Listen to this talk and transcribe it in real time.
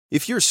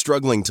If you're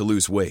struggling to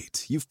lose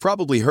weight, you've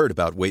probably heard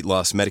about weight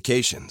loss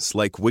medications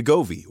like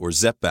Wegovy or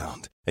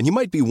Zepbound, and you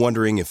might be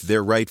wondering if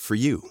they're right for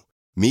you.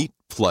 Meet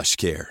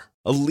PlushCare,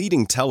 a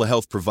leading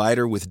telehealth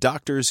provider with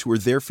doctors who are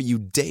there for you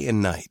day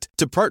and night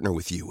to partner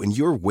with you in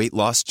your weight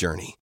loss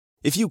journey.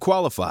 If you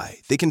qualify,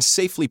 they can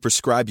safely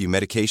prescribe you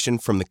medication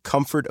from the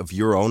comfort of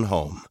your own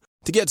home.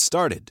 To get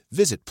started,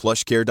 visit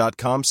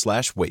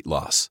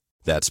plushcare.com/weightloss.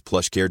 That's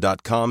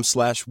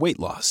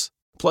plushcare.com/weightloss.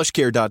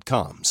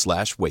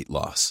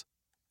 plushcare.com/weightloss.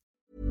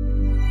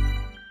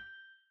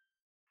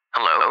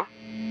 Hello?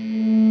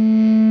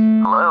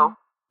 Hello?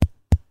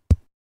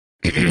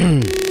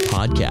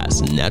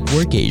 Podcast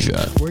Network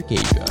Asia.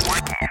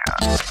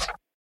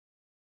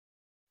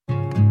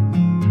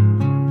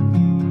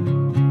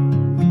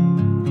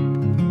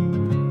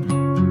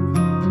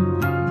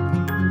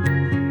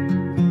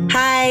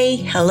 Hi,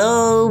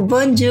 hello,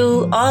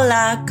 bonjour,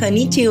 hola,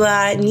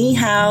 konnichiwa, ni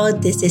hao.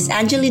 This is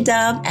Anjali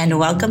Dub and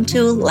welcome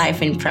to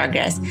Life in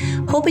Progress.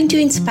 Hoping to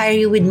inspire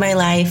you with my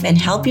life and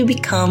help you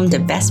become the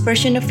best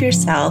version of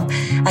yourself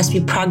as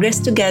we progress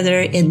together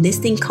in this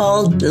thing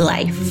called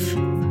life.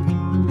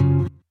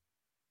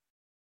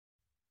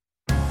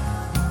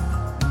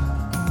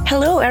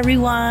 Hello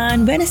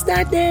everyone, buenas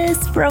tardes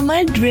from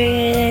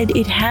Madrid.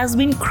 It has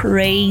been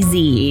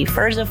crazy.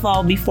 First of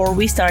all, before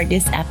we start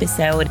this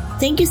episode,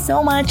 thank you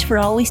so much for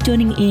always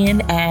tuning in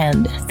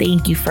and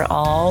thank you for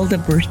all the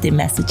birthday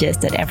messages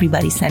that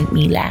everybody sent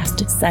me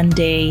last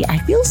Sunday. I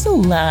feel so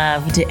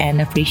loved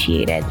and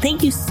appreciated.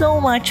 Thank you so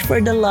much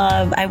for the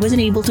love. I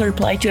wasn't able to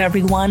reply to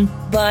everyone,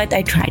 but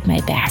I tried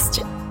my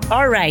best.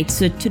 Alright,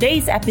 so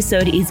today's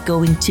episode is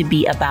going to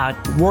be about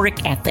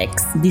work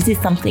ethics. This is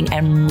something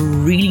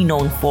I'm really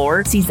known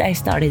for. Since I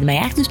started my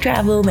Access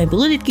Travel, my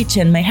Bloated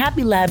Kitchen, my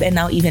Happy Lab, and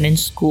now even in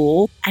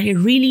school, I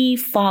really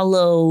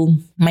follow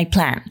my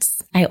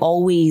plans. I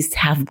always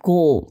have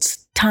goals,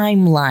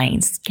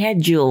 timelines,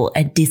 schedule,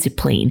 and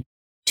discipline.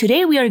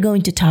 Today we are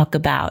going to talk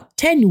about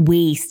 10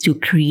 ways to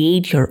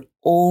create your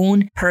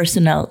own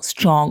personal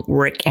strong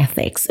work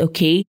ethics,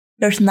 okay?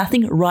 There's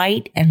nothing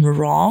right and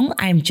wrong.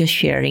 I'm just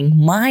sharing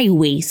my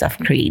ways of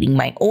creating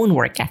my own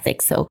work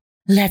ethic. So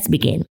let's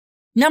begin.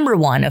 Number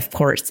one, of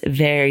course,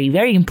 very,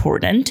 very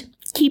important.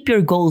 Keep your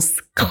goals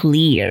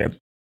clear.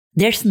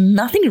 There's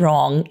nothing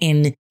wrong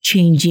in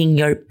changing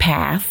your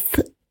path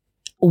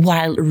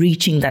while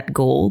reaching that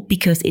goal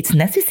because it's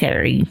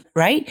necessary,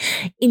 right?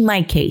 In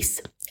my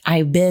case,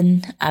 I've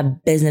been a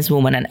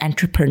businesswoman, an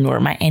entrepreneur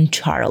my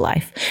entire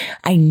life.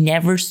 I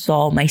never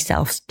saw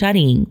myself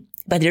studying.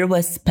 But there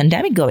was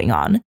pandemic going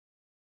on.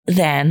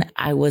 Then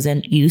I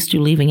wasn't used to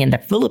living in the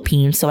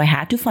Philippines, so I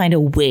had to find a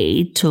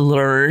way to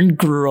learn,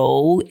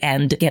 grow,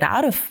 and get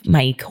out of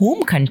my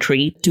home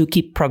country to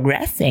keep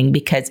progressing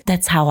because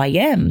that's how I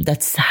am.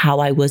 That's how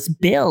I was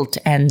built,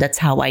 and that's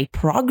how I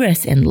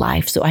progress in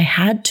life. So I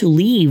had to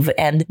leave,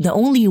 and the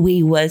only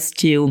way was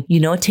to,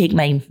 take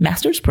my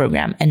master's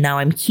program. And now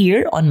I'm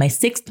here on my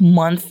 6th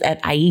month at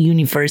IE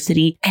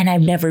University, and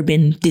I've never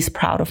been this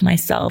proud of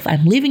myself.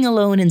 I'm living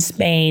alone in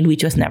Spain,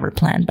 which was never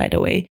planned, by the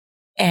way.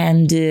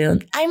 And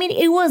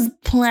it was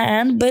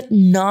planned, but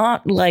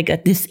not like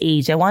at this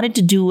age. I wanted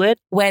to do it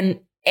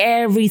when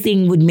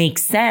everything would make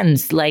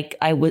sense. Like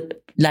I would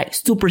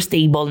super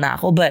stable na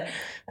ako, but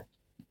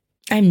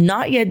I'm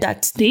not yet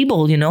that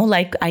stable,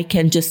 like I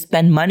can just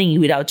spend money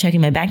without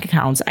checking my bank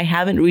accounts. I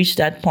haven't reached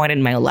that point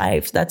in my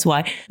life. That's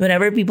why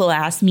whenever people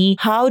ask me,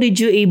 how did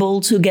you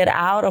able to get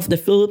out of the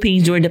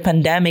Philippines during the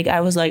pandemic?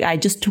 I was like, I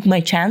just took my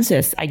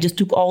chances. I just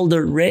took all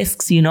the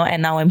risks, and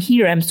now I'm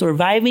here. I'm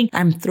surviving.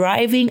 I'm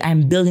thriving.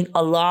 I'm building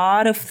a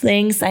lot of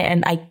things.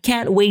 And I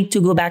can't wait to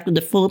go back to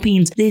the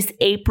Philippines this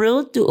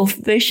April to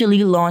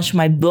officially launch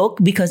my book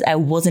because I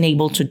wasn't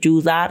able to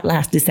do that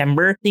last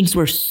December. Things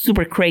were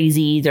super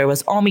crazy. There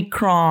was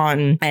Omicron.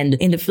 And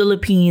in the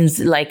Philippines,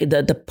 like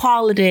the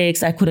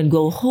politics, I couldn't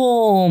go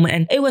home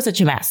and it was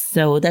such a mess.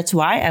 So that's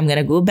why I'm going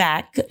to go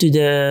back to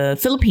the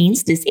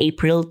Philippines this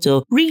April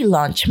to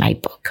relaunch my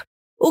book.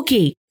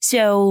 Okay,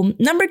 so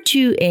number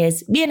 2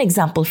 is be an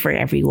example for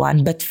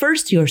everyone, but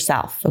first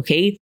yourself,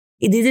 okay?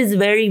 This is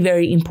very,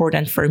 very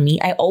important for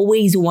me. I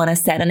always want to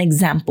set an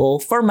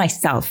example for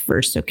myself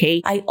first,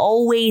 okay? I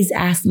always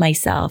ask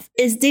myself,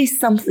 is this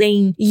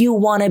something you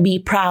want to be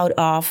proud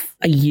of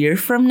a year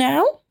from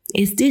now?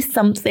 Is this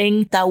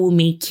something that will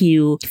make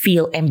you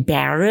feel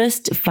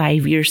embarrassed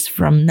 5 years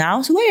from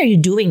now? So why are you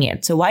doing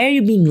it? So why are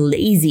you being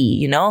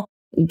lazy,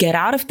 Get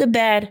out of the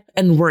bed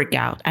and work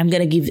out. I'm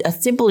going to give a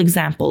simple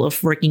example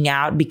of working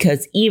out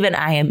because even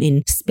I am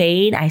in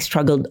Spain, I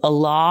struggled a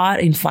lot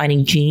in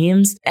finding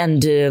gyms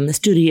and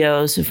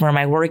studios for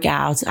my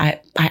workouts.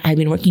 I've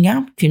been working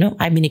out,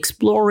 I've been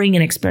exploring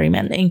and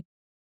experimenting.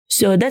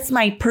 So that's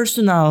my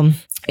personal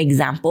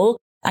example.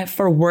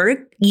 For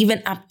work,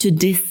 even up to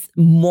this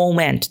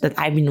moment that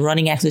I've been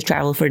running Access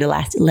Travel for the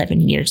last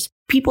 11 years,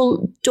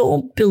 people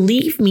don't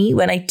believe me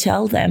when I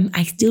tell them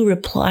I still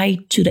reply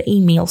to the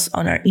emails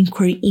on our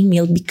inquiry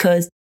email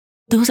because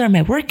those are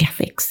my work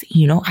ethics.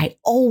 I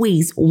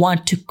always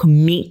want to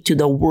commit to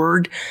the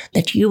word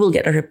that you will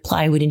get a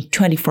reply within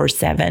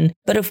 24/7.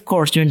 But of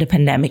course, during the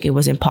pandemic, it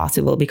was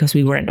impossible because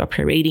we weren't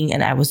operating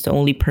and I was the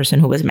only person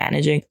who was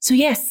managing. So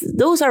yes,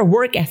 those are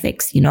work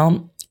ethics.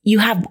 You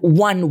have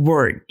one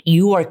word.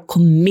 You are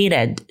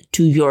committed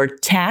to your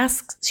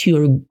tasks, to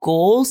your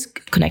goals,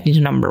 connecting to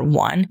number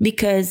one,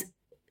 because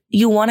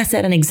you want to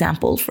set an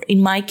example.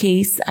 In my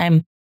case,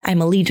 I'm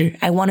a leader.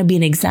 I want to be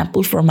an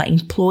example for my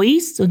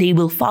employees so they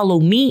will follow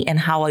me and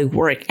how I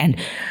work. And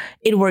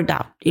it worked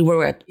out. It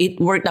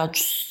worked out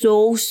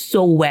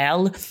so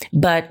well.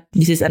 But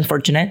this is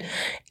unfortunate.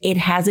 It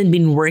hasn't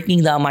been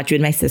working that much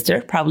with my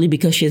sister, probably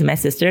because she's my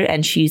sister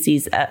and she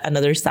sees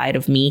another side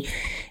of me.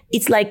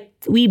 It's like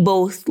we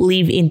both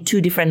live in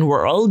two different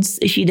worlds.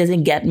 She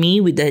doesn't get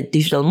me with the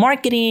digital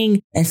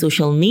marketing and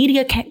social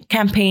media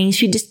campaigns.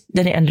 She just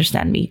doesn't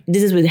understand me.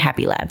 This is with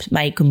Happy Labs,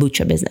 my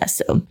kombucha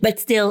business. But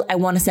still, I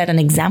want to set an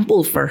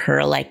example for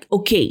her. Like,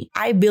 okay,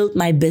 I built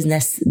my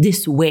business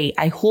this way.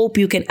 I hope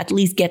you can at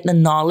least get the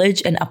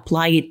knowledge and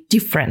apply it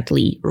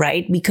differently,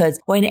 right? Because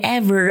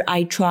whenever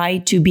I try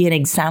to be an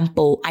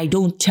example, I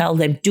don't tell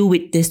them do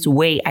it this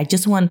way. I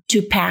just want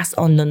to pass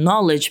on the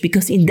knowledge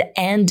because in the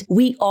end,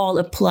 we all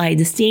apply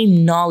the same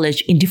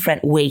knowledge in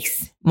different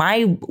ways.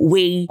 My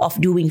way of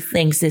doing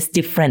things is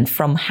different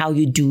from how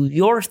you do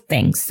your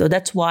things. So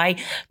that's why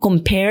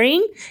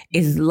comparing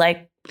is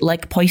like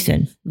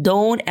poison.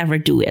 Don't ever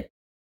do it.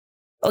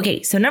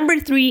 Okay, so number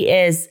 3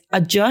 is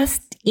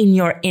adjust in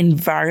your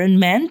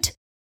environment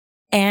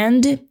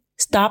and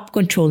stop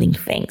controlling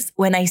things.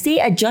 When I say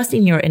adjust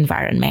in your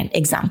environment,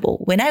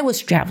 example, when I was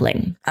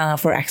traveling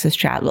for Access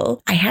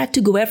Travel, I had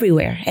to go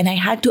everywhere and I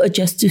had to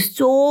adjust to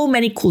so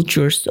many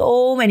cultures,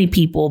 so many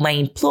people, my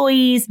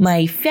employees,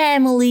 my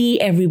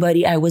family,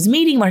 everybody I was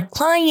meeting, my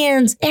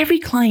clients. Every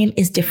client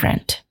is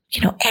different.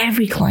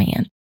 Every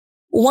client.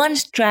 One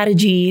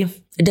strategy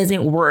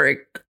doesn't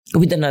work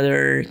with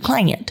another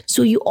client.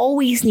 So you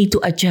always need to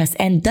adjust,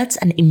 and that's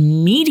an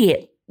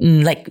immediate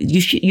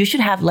you should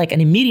have like an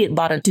immediate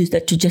button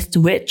to just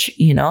switch,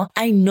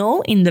 I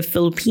know in the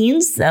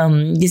Philippines,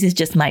 this is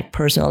just my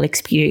personal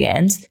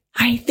experience.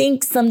 I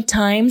think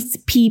sometimes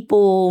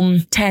people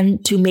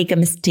tend to make a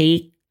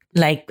mistake.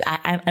 Like,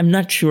 I'm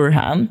not sure,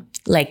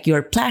 like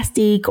you're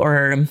plastic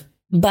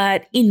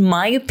but in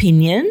my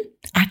opinion,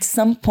 at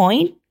some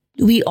point,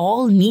 we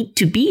all need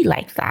to be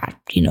like that,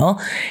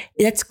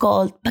 That's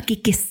called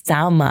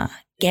pakikisama,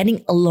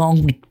 getting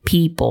along with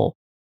people.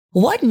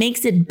 What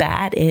makes it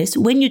bad is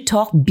when you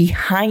talk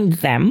behind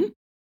them,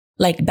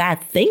 like bad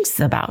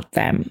things about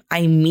them.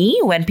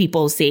 When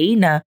people say,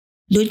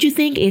 don't you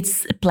think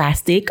it's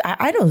plastic?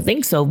 I don't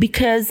think so,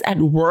 because at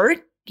work,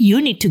 you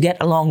need to get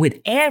along with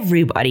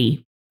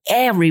everybody.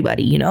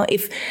 Everybody,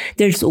 if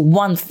there's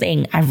one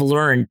thing I've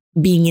learned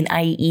being in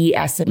IE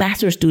as a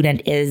master's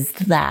student is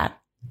that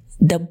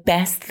the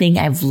best thing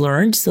I've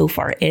learned so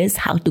far is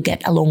how to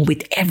get along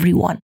with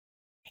everyone.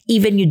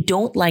 Even you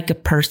don't like a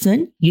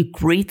person, you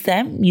greet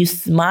them, you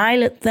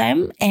smile at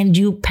them, and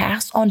you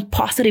pass on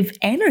positive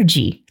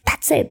energy.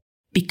 That's it.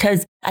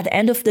 Because at the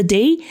end of the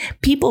day,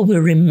 people will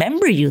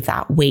remember you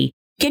that way.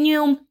 Can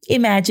you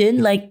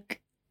imagine,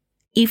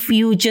 if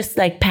you just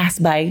pass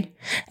by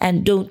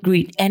and don't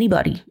greet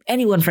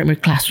anyone from your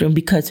classroom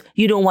because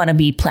you don't want to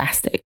be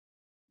plastic?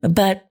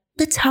 But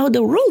that's how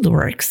the world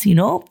works,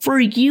 For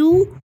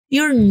you,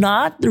 you're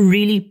not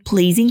really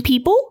pleasing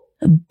people,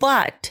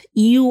 but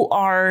you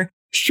are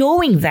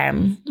showing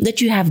them that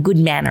you have good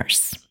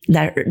manners.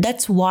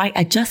 That's why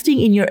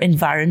adjusting in your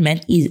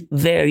environment is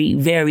very,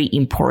 very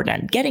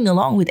important. Getting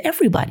along with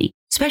everybody,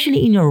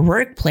 especially in your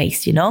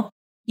workplace,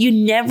 You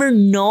never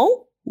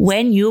know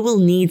when you will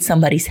need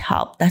somebody's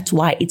help. That's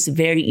why it's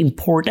very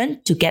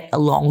important to get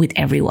along with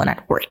everyone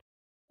at work.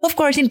 Of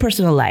course, in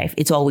personal life,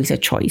 it's always a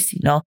choice,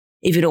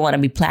 If you don't want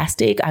to be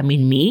plastic,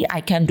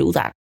 I can do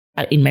that.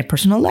 In my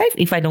personal life,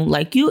 if I don't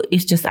like you,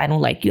 it's just I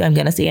don't like you. I'm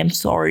going to say, I'm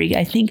sorry.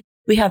 I think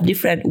we have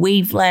different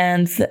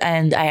wavelengths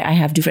and I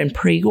have different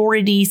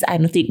priorities. I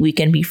don't think we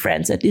can be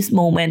friends at this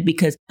moment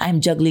because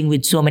I'm juggling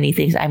with so many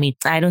things.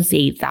 I don't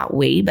say it that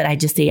way, but I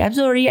just say, I'm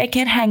sorry, I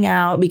can't hang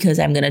out because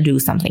I'm going to do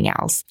something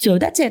else. So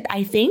that's it.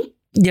 I think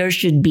there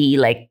should be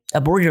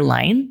a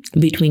borderline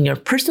between your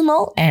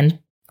personal and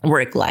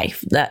work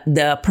life.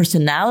 The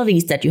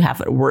personalities that you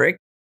have at work,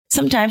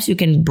 sometimes you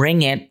can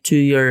bring it to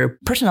your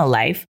personal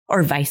life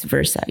or vice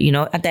versa.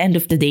 At the end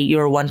of the day,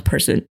 you're one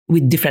person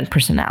with different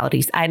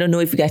personalities. I don't know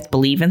if you guys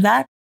believe in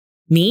that.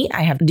 Me,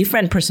 I have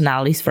different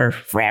personalities for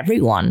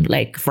everyone.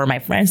 Like for my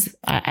friends,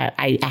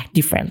 I act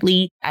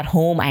differently. At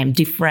home, I'm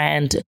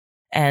different.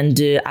 And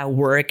at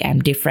work, I'm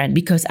different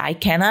because I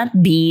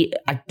cannot be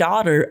a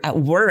daughter at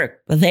work.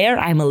 There,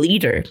 I'm a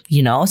leader,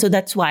 So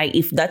that's why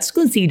if that's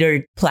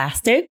considered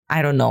plastic,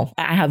 I don't know.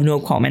 I have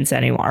no comments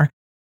anymore.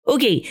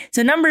 Okay,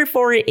 so number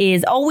 4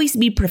 is always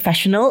be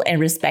professional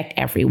and respect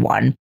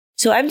everyone.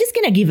 So I'm just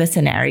going to give a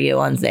scenario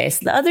on this.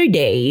 The other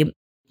day,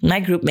 my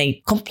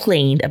groupmate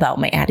complained about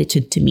my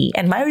attitude to me.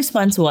 And my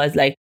response was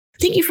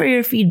thank you for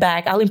your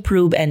feedback. I'll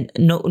improve and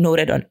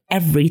noted on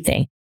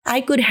everything.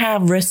 I could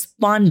have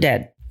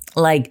responded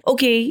like,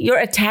 okay, you're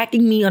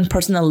attacking me on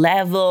personal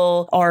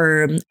level,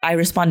 or I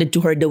responded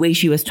to her the way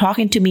she was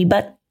talking to me,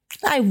 but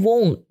I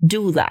won't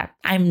do that.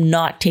 I'm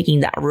not taking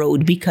that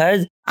road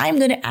because I'm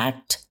going to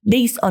act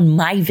based on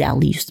my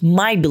values,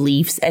 my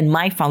beliefs, and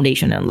my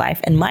foundation in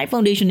life. And my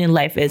foundation in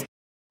life is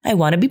I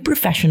want to be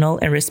professional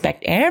and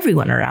respect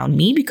everyone around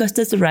me because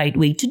that's the right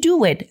way to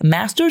do it. A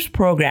master's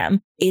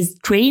program is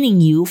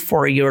training you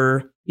for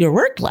your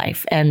work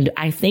life. And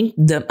I think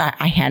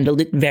I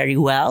handled it very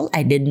well.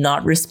 I did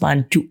not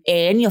respond to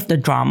any of the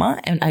drama.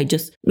 And I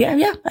just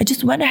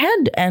went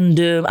ahead and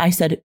I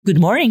said good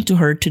morning to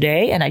her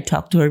today. And I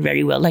talked to her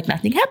very well, like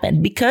nothing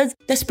happened, because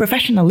that's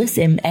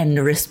professionalism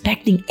and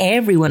respecting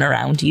everyone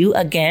around you.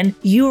 Again,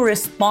 you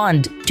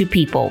respond to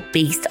people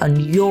based on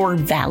your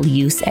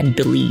values and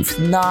beliefs,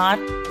 not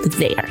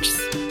theirs.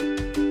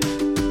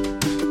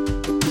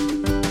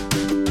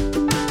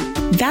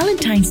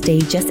 Valentine's Day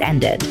just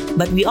ended,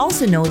 but we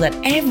also know that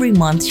every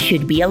month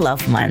should be a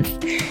love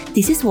month.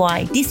 This is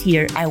why this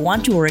year I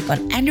want to work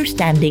on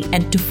understanding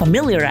and to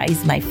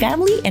familiarize my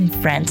family and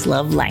friends'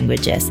 love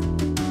languages.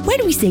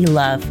 When we say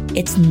love,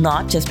 it's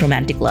not just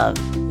romantic love.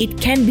 It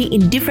can be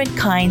in different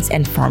kinds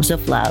and forms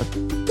of love,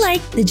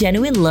 like the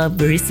genuine love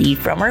we receive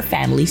from our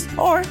families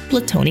or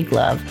platonic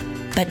love.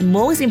 But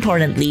most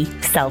importantly,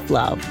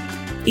 self-love.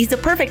 It's the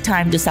perfect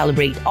time to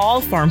celebrate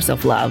all forms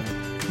of love.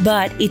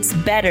 But it's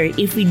better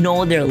if we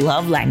know their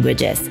love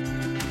languages.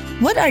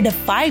 What are the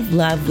 5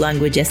 love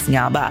languages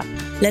nga ba?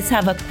 Let's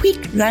have a quick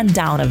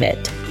rundown of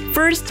it.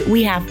 First,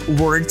 we have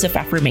words of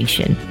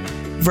affirmation.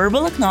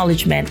 Verbal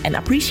acknowledgement and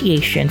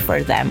appreciation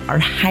for them are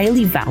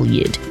highly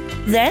valued.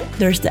 Then,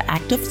 there's the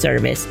act of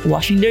service,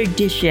 washing their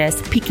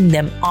dishes, picking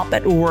them up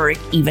at work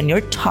even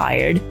you're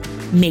tired,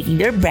 making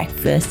their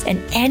breakfast,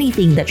 and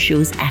anything that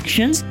shows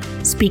actions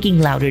speaking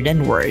louder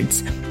than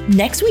words.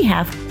 Next, we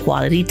have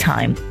quality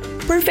time.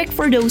 Perfect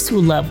for those who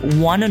love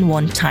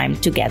one-on-one time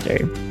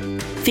together.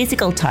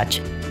 Physical touch,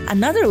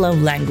 another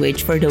love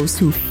language for those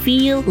who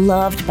feel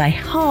loved by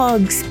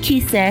hugs,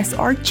 kisses,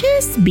 or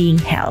just being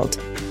held.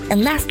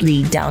 And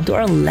lastly, down to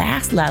our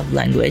last love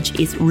language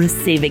is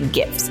receiving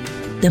gifts,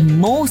 the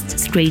most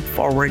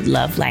straightforward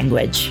love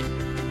language.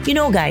 You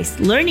know, guys,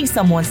 learning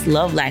someone's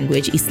love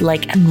language is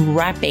like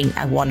unwrapping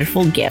a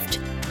wonderful gift.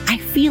 I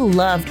feel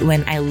loved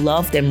when I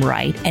love them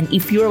right, and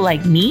if you're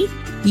like me,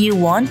 you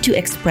want to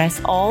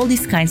express all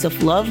these kinds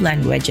of love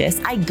languages,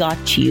 I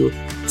got you.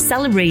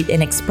 Celebrate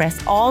and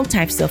express all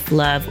types of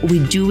love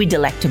with Dewy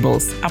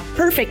Delectables, a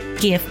perfect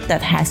gift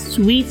that has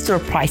sweet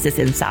surprises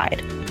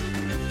inside.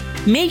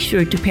 Make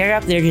sure to pair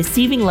up their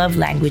receiving love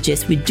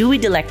languages with Dewy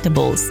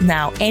Delectables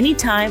now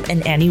anytime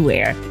and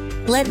anywhere.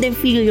 Let them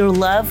feel your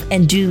love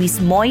and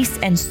Dewy's moist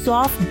and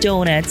soft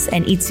donuts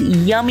and its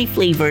yummy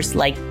flavors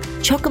like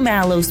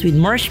Chocomallows with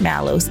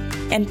marshmallows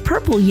and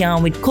Purple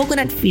Yum with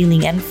coconut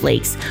filling and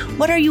flakes.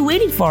 What are you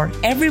waiting for?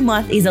 Every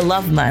month is a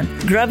love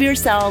month. Grab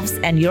yourselves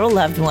and your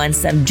loved ones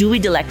some Dewy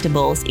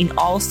Delectables in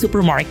all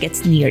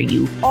supermarkets near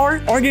you,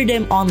 or order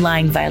them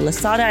online via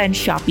Lazada and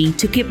Shopee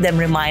to keep them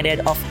reminded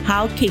of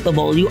how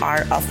capable you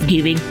are of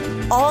giving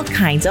all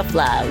kinds of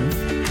love.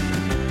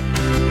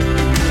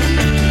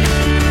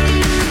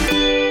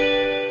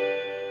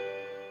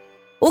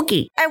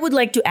 Okay, I would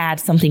like to add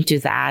something to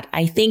that.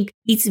 I think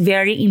it's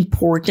very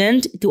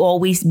important to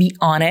always be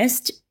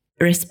honest,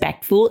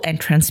 respectful, and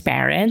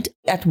transparent.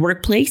 At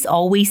workplace,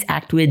 always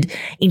act with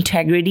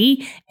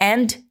integrity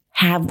and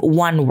have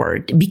one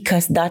word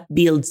because that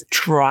builds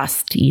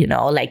trust,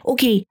 Like,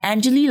 okay,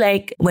 Anjali,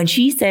 like when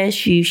she says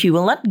she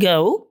will not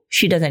go,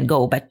 she doesn't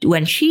go. But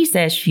when she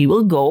says she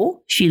will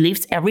go, she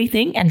leaves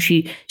everything and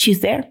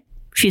she's there.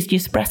 She's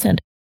just present.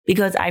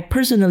 Because I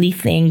personally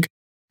think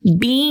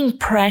being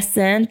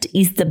present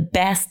is the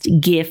best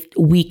gift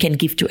we can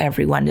give to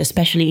everyone,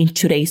 especially in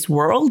today's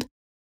world.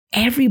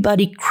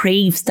 Everybody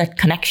craves that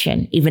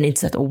connection, even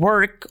it's at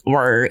work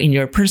or in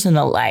your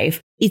personal life.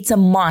 It's a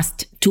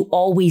must to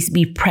always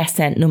be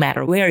present no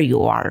matter where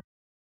you are.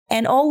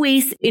 And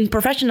always in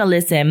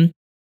professionalism,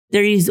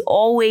 there is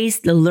always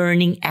the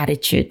learning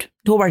attitude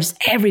towards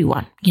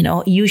everyone.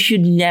 You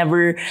should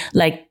never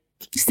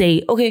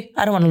say, okay,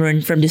 I don't want to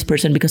learn from this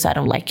person because I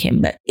don't like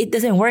him. But it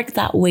doesn't work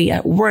that way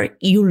at work.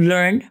 You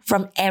learn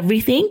from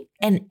everything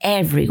and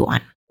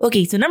everyone.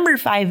 Okay, so number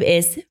 5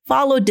 is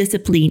follow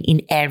discipline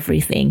in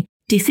everything.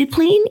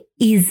 Discipline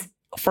is,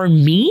 for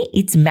me,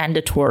 it's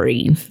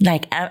mandatory.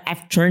 Like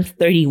I've turned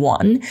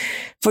 31.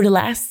 For the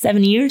last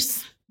 7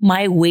 years,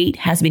 my weight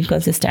has been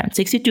consistent,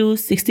 62,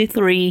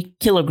 63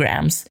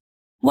 kilograms.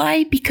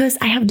 Why? Because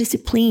I have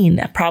discipline.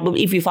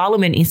 Probably if you follow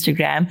me on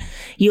Instagram,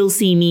 you'll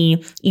see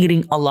me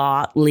eating a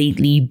lot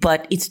lately,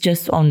 but it's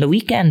just on the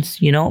weekends,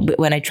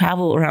 when I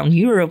travel around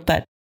Europe.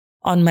 But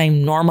on my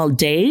normal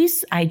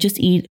days, I just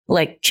eat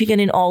like chicken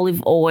in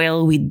olive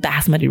oil with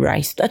basmati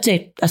rice. That's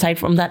it. Aside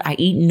from that, I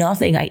eat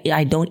nothing.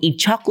 I don't eat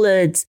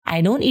chocolates.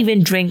 I don't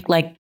even drink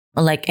like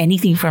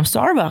anything from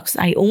Starbucks.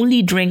 I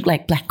only drink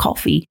like black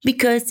coffee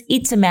because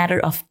it's a matter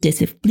of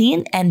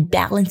discipline and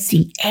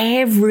balancing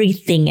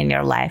everything in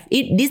your life.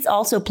 This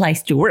also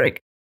applies to work.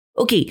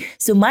 Okay,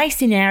 so my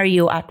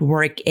scenario at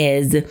work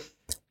is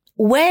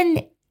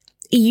when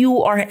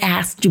you are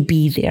asked to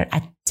be there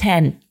at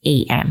 10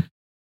 a.m.,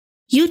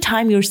 you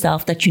time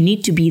yourself that you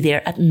need to be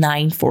there at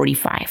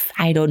 9:45.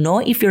 I don't know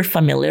if you're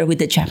familiar with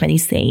the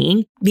Japanese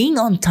saying, being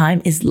on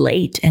time is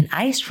late. And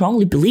I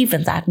strongly believe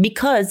in that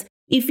because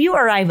if you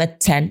arrive at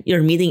 10,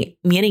 your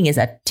meeting is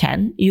at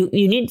 10, you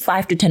need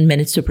 5 to 10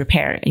 minutes to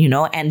prepare,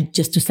 and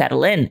just to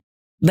settle in.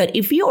 But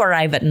if you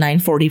arrive at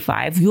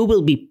 9:45, you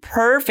will be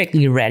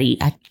perfectly ready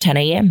at 10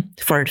 a.m.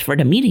 for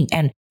the meeting.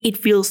 And it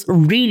feels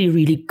really,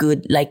 really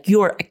good, like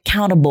you're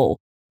accountable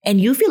and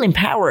you feel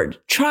empowered.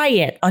 Try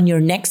it on your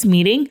next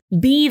meeting.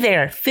 Be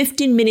there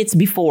 15 minutes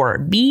before.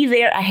 Be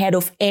there ahead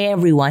of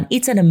everyone.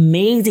 It's an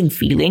amazing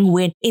feeling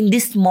when in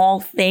these small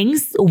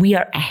things, we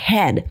are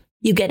ahead.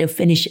 You get to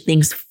finish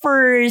things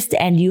first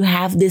and you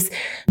have this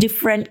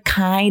different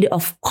kind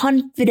of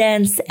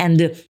confidence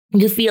and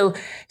you feel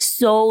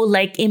so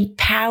like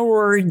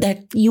empowered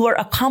that you are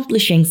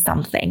accomplishing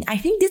something. I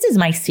think this is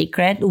my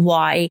secret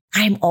why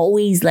I'm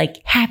always like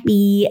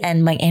happy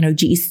and my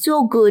energy is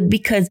so good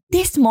because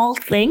these small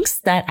things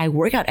that I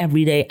work out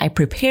every day, I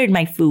prepared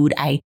my food,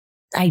 I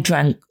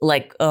drank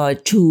like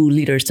 2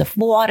 liters of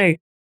water.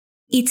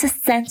 It's a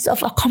sense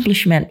of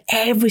accomplishment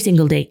every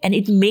single day. And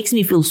it makes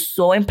me feel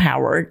so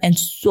empowered and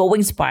so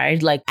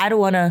inspired. Like I don't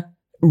want to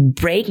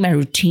break my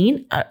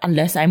routine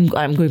unless I'm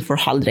going for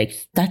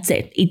holidays. That's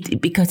it.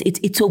 Because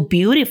it's so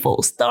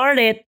beautiful. Start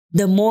it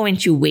the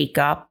moment you wake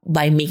up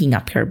by making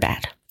up your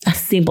bed. As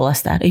simple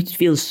as that. It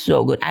feels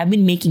so good. I've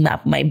been making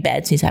up my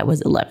bed since I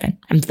was 11.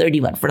 I'm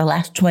 31 for the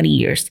last 20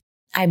 years.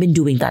 I've been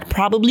doing that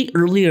probably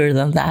earlier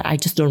than that. I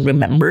just don't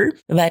remember.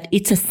 But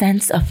it's a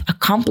sense of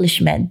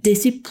accomplishment.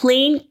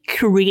 Discipline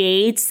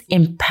creates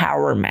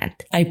empowerment.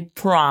 I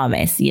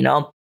promise,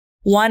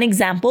 One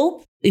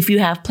example, if you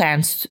have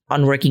plans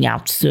on working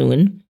out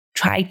soon,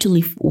 try to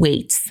lift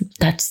weights.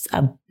 That's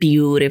a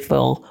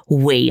beautiful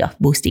way of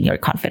boosting your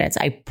confidence.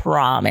 I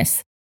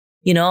promise.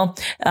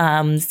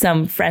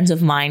 Some friends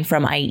of mine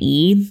from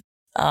IE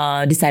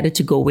decided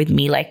to go with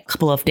me like a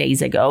couple of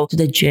days ago to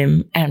the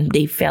gym and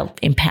they felt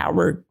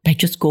empowered by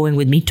just going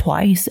with me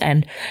twice.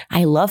 And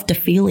I love the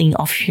feeling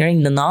of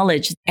sharing the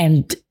knowledge.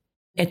 And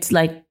it's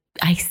like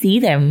I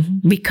see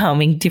them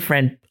becoming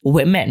different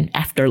women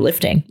after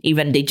lifting.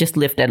 Even they just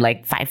lifted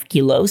like 5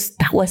 kilos.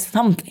 That was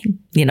something,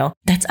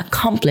 that's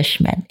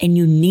accomplishment. And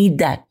you need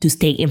that to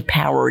stay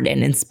empowered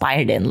and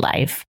inspired in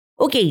life.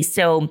 Okay,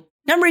 so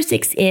number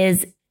 6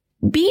 is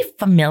be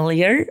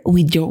familiar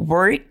with your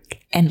work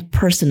and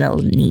personal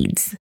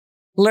needs.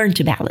 Learn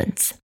to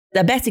balance.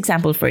 The best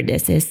example for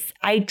this is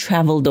I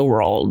travel the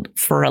world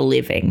for a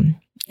living.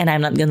 And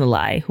I'm not going to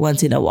lie,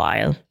 once in a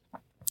while,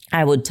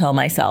 I would tell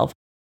myself,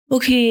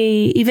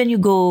 okay, even you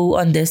go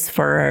on this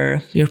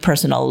for your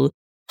personal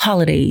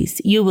holidays,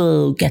 you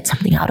will get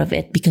something out of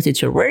it because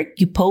it's your work.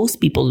 You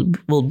post, people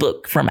will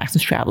book from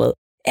Access Travel.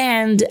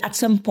 And at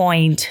some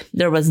point,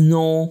 there was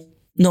no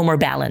more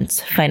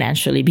balance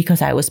financially because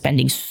I was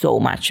spending so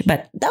much.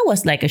 But that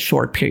was like a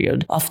short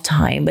period of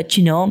time. But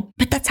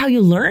that's how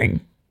you learn.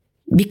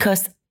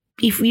 Because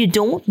if you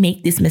don't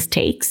make these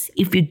mistakes,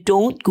 if you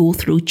don't go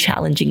through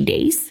challenging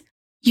days,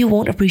 you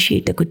won't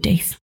appreciate the good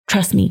days.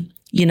 Trust me,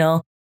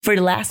 for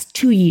the last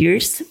 2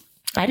 years,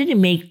 I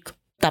didn't make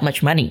that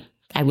much money.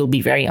 I will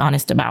be very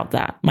honest about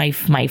that. My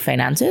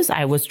finances,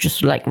 I was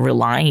just like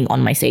relying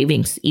on my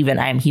savings. Even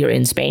I'm here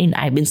in Spain,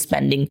 I've been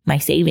spending my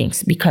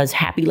savings because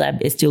Happy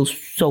Lab is still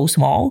so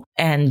small.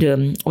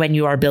 And when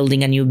you are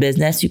building a new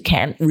business, you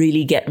can't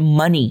really get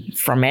money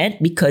from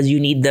it because you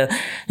need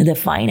the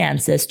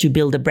finances to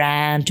build a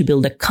brand, to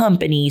build a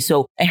company.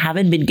 So I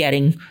haven't been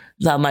getting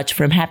that much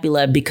from Happy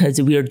Lab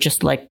because we're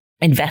just like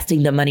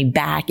investing the money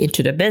back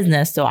into the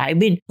business. So I've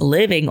been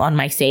living on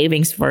my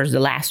savings for the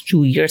last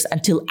 2 years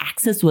until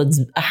Access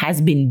has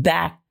been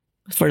back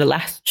for the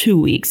last 2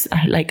 weeks.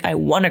 I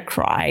want to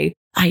cry.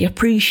 I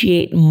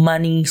appreciate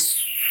money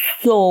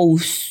so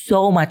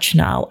much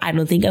now. I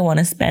don't think I want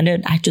to spend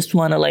it. I just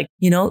want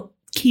to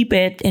keep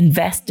it,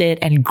 invest it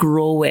and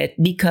grow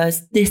it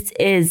because this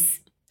is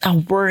a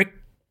work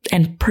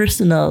and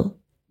personal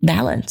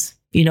balance,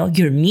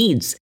 your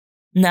needs.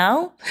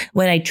 Now,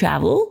 when I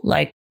travel,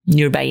 like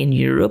nearby in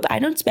Europe, I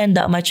don't spend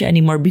that much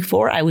anymore.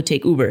 Before, I would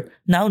take Uber.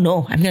 Now,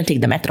 no, I'm going to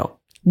take the metro.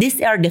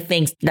 These are the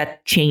things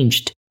that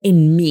changed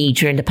in me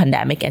during the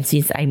pandemic. And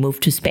since I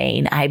moved to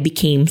Spain, I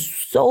became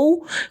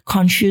so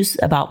conscious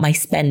about my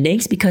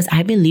spendings because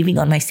I've been living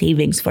on my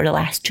savings for the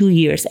last 2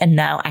 years. And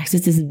now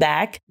Access is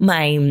back.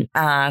 My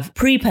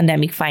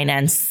pre-pandemic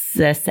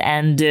finances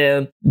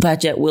and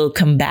budget will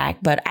come back.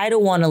 But I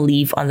don't want to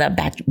live on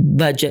that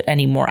budget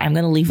anymore. I'm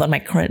going to live on my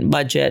current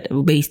budget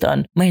based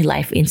on my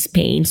life in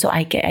Spain. So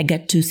I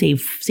get to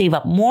save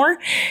up more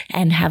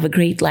and have a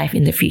great life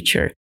in the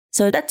future.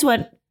 So that's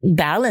what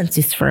balance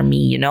is for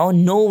me,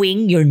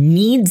 knowing your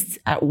needs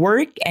at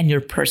work and your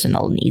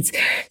personal needs.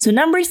 So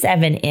number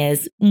 7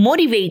 is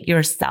motivate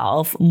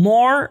yourself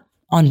more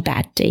on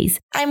bad days.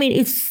 I mean,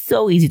 it's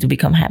so easy to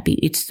become happy.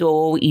 It's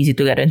so easy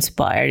to get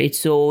inspired. It's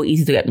so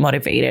easy to get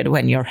motivated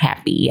when you're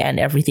happy and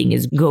everything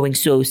is going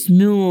so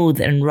smooth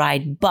and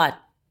right. But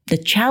the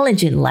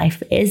challenge in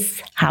life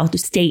is how to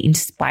stay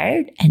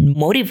inspired and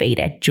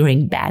motivated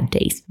during bad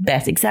days.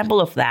 Best example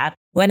of that,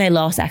 when I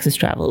lost access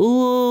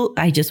travel.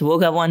 I just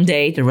woke up one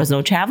day, there was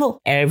no travel.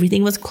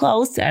 Everything was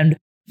closed and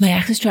my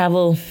access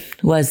travel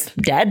was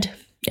dead.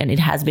 And it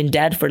has been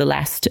dead for the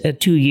last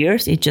 2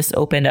 years. It just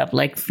opened up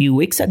like a few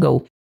weeks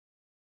ago.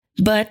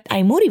 But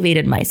I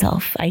motivated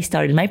myself. I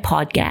started my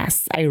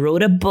podcast. I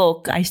wrote a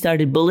book. I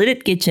started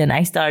Bulleted Kitchen.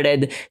 I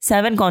started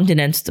 7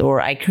 Continent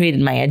Store. I created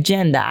my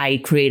agenda.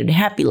 I created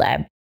Happy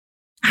Lab.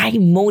 I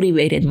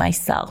motivated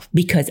myself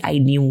because I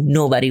knew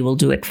nobody will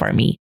do it for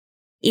me.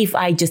 If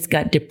I just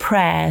got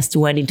depressed,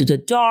 went into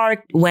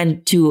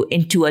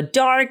a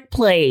dark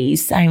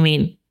place, I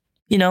mean,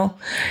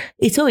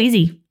 it's so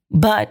easy.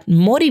 But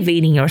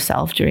motivating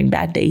yourself during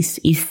bad days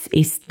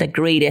is the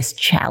greatest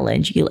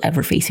challenge you'll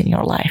ever face in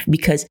your life,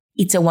 because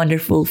it's a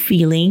wonderful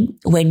feeling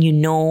when you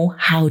know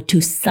how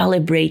to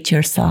celebrate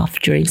yourself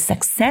during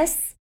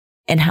success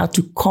and how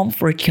to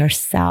comfort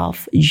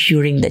yourself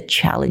during the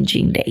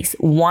challenging days.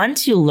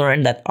 Once you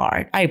learn that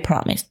art, I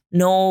promise,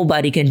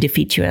 nobody can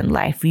defeat you in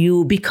life.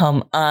 You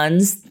become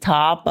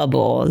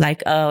unstoppable.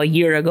 Like a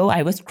year ago,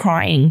 I was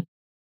crying.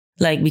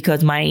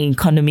 Because my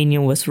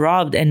condominium was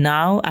robbed. And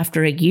now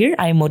after a year,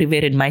 I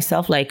motivated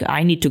myself.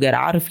 I need to get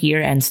out of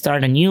here and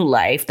start a new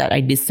life that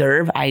I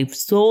deserve. I've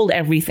sold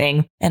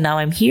everything. And now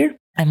I'm here.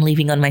 I'm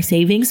living on my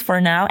savings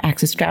for now.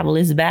 Access travel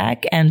is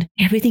back and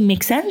everything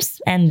makes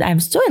sense. And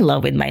I'm still in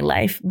love with my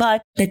life.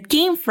 But that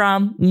came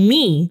from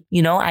me.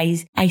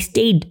 I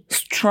stayed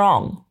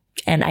strong.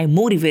 And I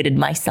motivated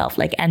myself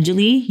like,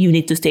 Anjali, you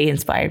need to stay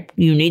inspired.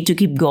 You need to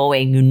keep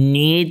going. You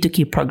need to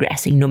keep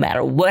progressing no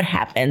matter what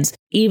happens.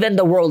 Even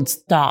the world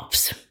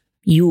stops.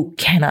 You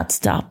cannot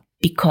stop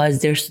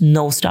because there's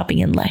no stopping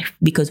in life.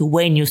 Because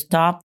when you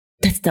stop,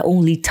 that's the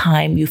only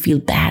time you feel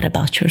bad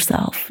about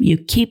yourself. You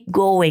keep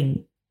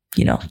going,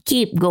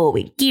 keep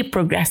going, keep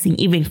progressing.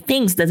 Even if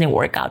things doesn't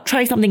work out,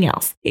 try something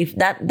else. If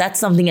that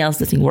something else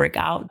doesn't work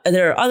out,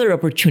 there are other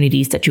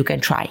opportunities that you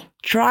can try.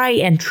 Try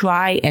and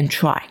try and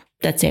try.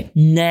 That's it.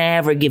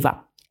 Never give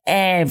up.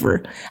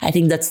 Ever. I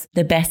think that's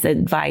the best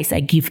advice I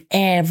give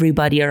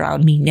everybody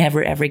around me.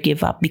 Never, ever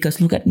give up.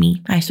 Because look at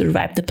me. I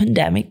survived the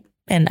pandemic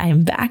and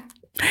I'm back.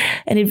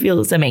 And it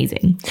feels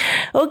amazing.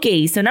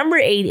 Okay, so number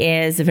 8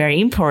 is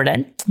very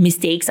important.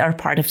 Mistakes are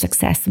part of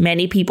success.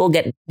 Many people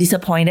get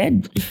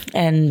disappointed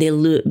and they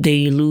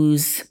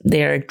lose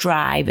their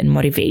drive and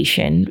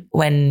motivation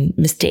when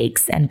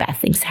mistakes and bad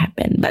things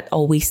happen. But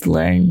always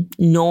learn.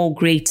 No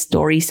great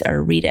stories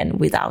are written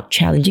without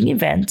challenging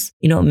events,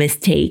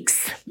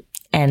 mistakes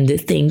and the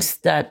things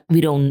that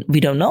we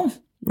don't know.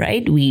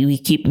 Right? We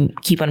keep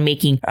on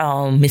making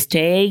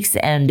mistakes,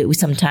 and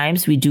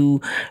sometimes we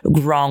do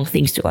wrong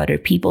things to other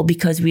people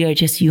because we are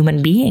just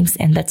human beings,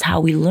 and that's how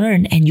we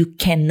learn. And you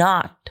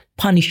cannot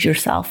punish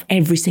yourself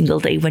every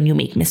single day when you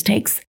make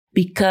mistakes,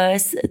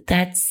 because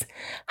that's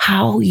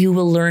how you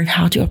will learn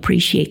how to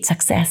appreciate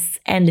success.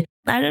 And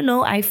I don't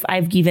know,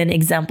 I've given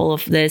example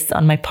of this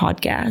on my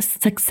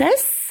podcast.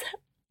 Success,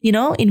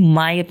 in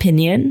my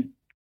opinion,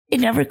 it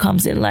never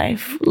comes in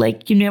life.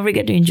 You never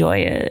get to enjoy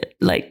it.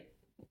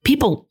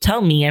 People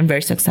tell me I'm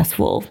very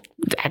successful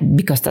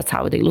because that's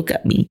how they look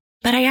at me.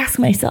 But I ask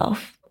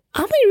myself,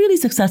 am I really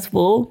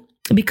successful?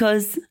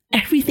 Because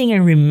everything I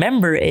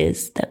remember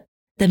is that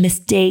the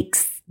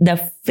mistakes, the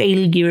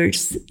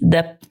failures,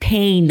 the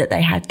pain that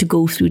I had to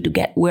go through to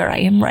get where I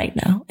am right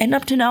now. And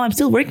up to now, I'm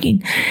still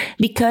working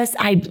because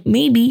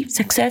maybe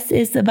success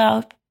is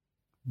about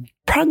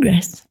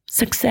progress.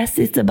 Success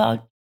is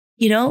about,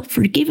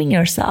 forgiving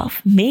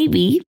yourself.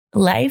 Maybe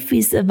life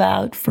is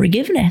about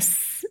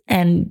forgiveness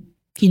and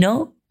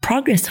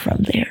progress from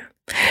there.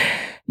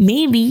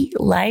 Maybe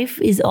life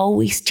is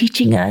always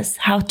teaching us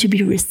how to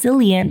be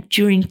resilient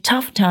during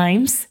tough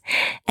times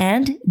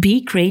and be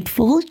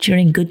grateful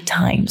during good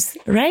times,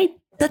 right?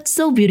 That's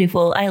so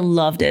beautiful. I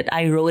loved it.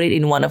 I wrote it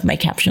in one of my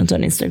captions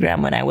on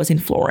Instagram when I was in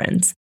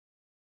Florence.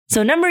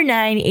 So number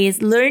 9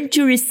 is learn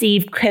to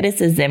receive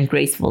criticism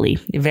gracefully.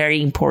 Very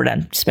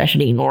important,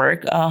 especially in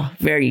work.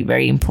 Very,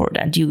 very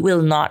important. You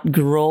will not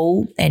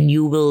grow and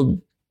you will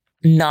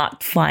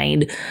not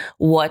find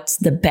what's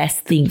the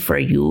best thing for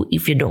you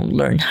if you don't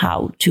learn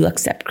how to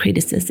accept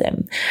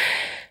criticism.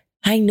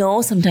 I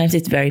know sometimes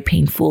it's very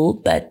painful,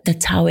 but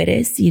that's how it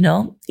is.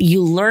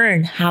 You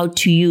learn how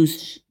to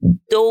use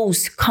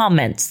those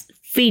comments,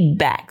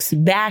 feedbacks,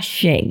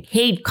 bashing,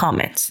 hate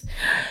comments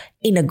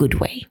in a good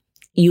way.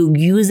 You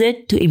use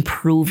it to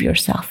improve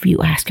yourself.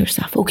 You ask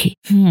yourself, okay,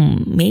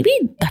 maybe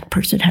that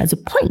person has a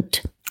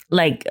point.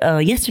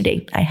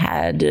 Yesterday, I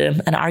had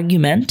an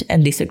argument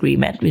and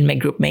disagreement with my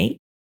group mate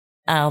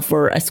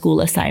for a school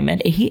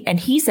assignment. And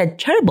he said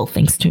terrible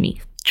things to me,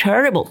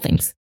 terrible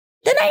things.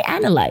 Then I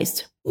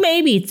analyzed.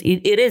 Maybe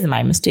it is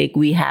my mistake.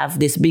 We have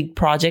this big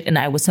project and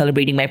I was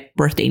celebrating my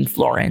birthday in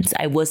Florence.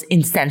 I was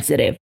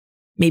insensitive.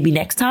 Maybe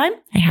next time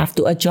I have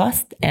to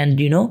adjust and,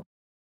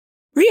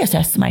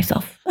 reassess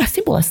myself. As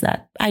simple as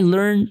that. I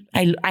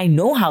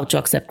know how to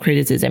accept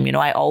criticism.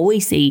 I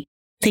always say,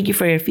 thank you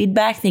for your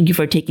feedback. Thank you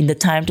for taking the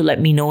time to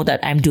let me know that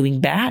I'm doing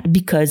bad,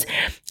 because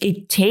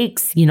it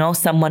takes,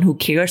 someone who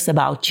cares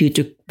about you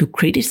to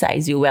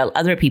criticize you. Well,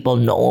 other people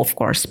know, of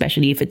course,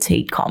 especially if it's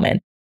hate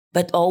comment.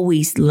 But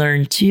always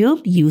learn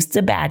to use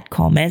the bad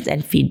comments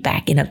and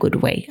feedback in a good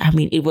way. I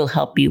mean, it will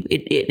help you.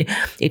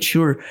 It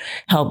sure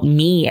helped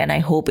me, and I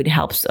hope it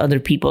helps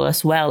other people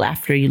as well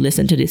after you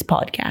listen to this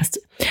podcast.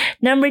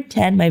 Number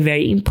 10, my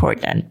very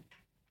important,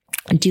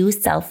 do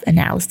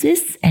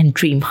self-analysis and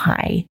dream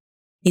high.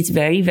 It's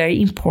very, very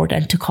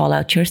important to call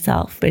out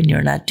yourself when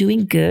you're not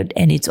doing good.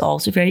 And it's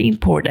also very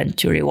important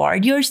to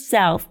reward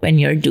yourself when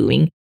you're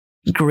doing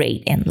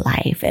great in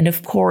life. And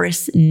of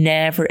course,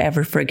 never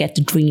ever forget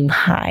to dream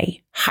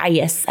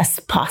highest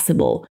as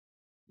possible,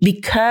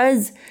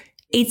 because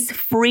it's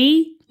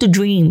free to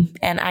dream.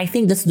 And I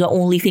think that's the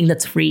only thing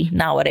that's free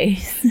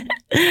nowadays.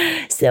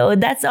 So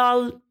that's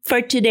all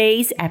for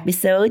today's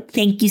episode.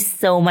 Thank you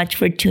so much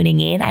for tuning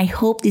in. I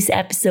hope this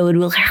episode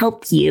will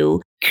help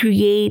you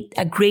create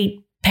a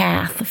great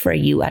path for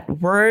you at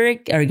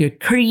work or your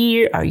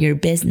career or your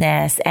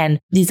business.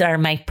 And these are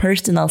my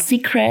personal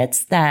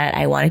secrets that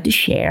I wanted to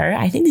share.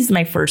 I think this is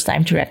my first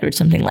time to record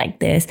something like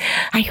this.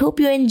 I hope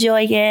you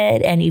enjoy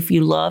it. And if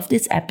you love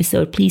this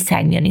episode, please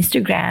tag me on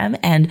Instagram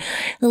and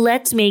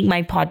let's make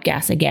my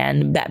podcast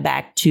again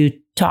back to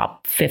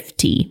top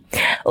 50.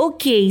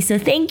 Okay, so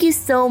thank you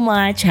so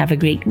much. Have a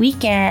great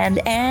weekend.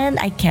 And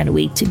I can't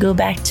wait to go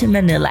back to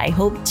Manila. I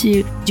hope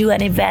to do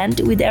an event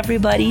with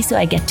everybody so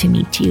I get to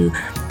meet you.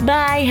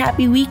 Bye.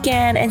 Happy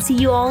weekend and see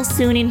you all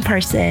soon in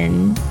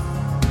person.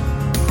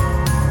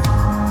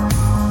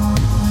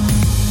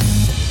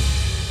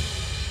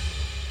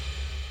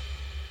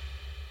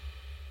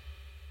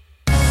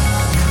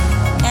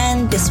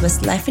 This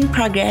was Life in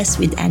Progress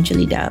with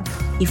Angeli Dub.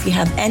 If you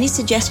have any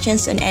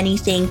suggestions on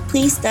anything,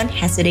 please don't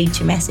hesitate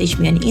to message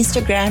me on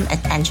Instagram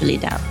at Angeli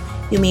Dub.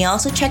 You may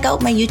also check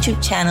out my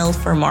YouTube channel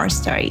for more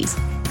stories.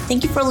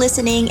 Thank you for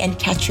listening and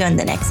catch you on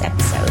the next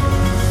episode.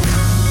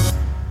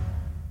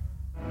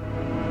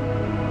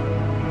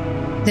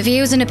 The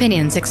views and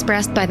opinions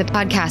expressed by the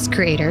podcast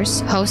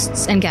creators,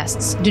 hosts, and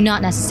guests do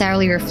not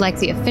necessarily reflect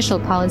the official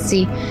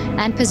policy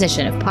and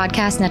position of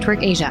Podcast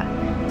Network Asia,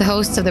 the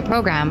hosts of the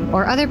program,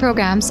 or other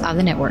programs of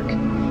the network.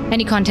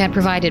 Any content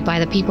provided by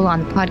the people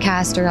on the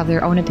podcast are of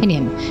their own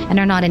opinion and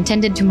are not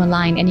intended to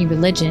malign any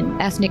religion,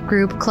 ethnic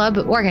group, club,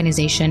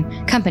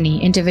 organization,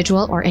 company,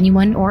 individual, or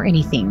anyone or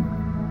anything.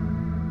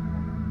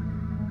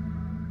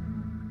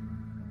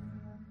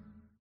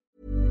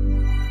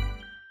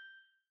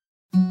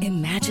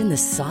 Imagine the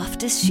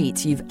softest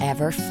sheets you've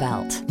ever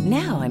felt.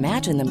 Now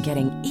imagine them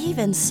getting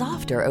even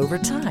softer over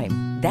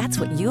time. That's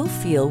what you'll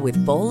feel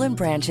with Boll &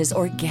 Branch's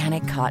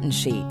organic cotton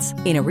sheets.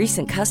 In a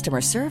recent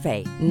customer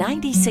survey,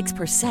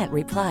 96%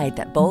 replied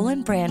that Boll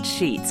 & Branch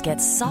sheets get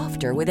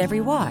softer with every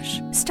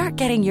wash. Start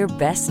getting your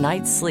best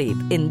night's sleep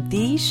in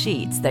these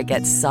sheets that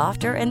get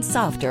softer and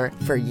softer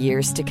for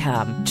years to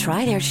come.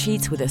 Try their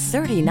sheets with a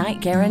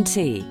 30-night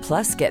guarantee.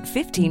 Plus, get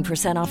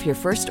 15% off your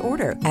first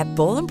order at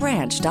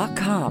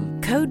bollandbranch.com.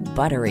 Code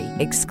BUTTERY.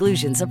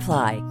 Exclusions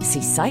apply.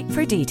 See site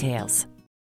for details.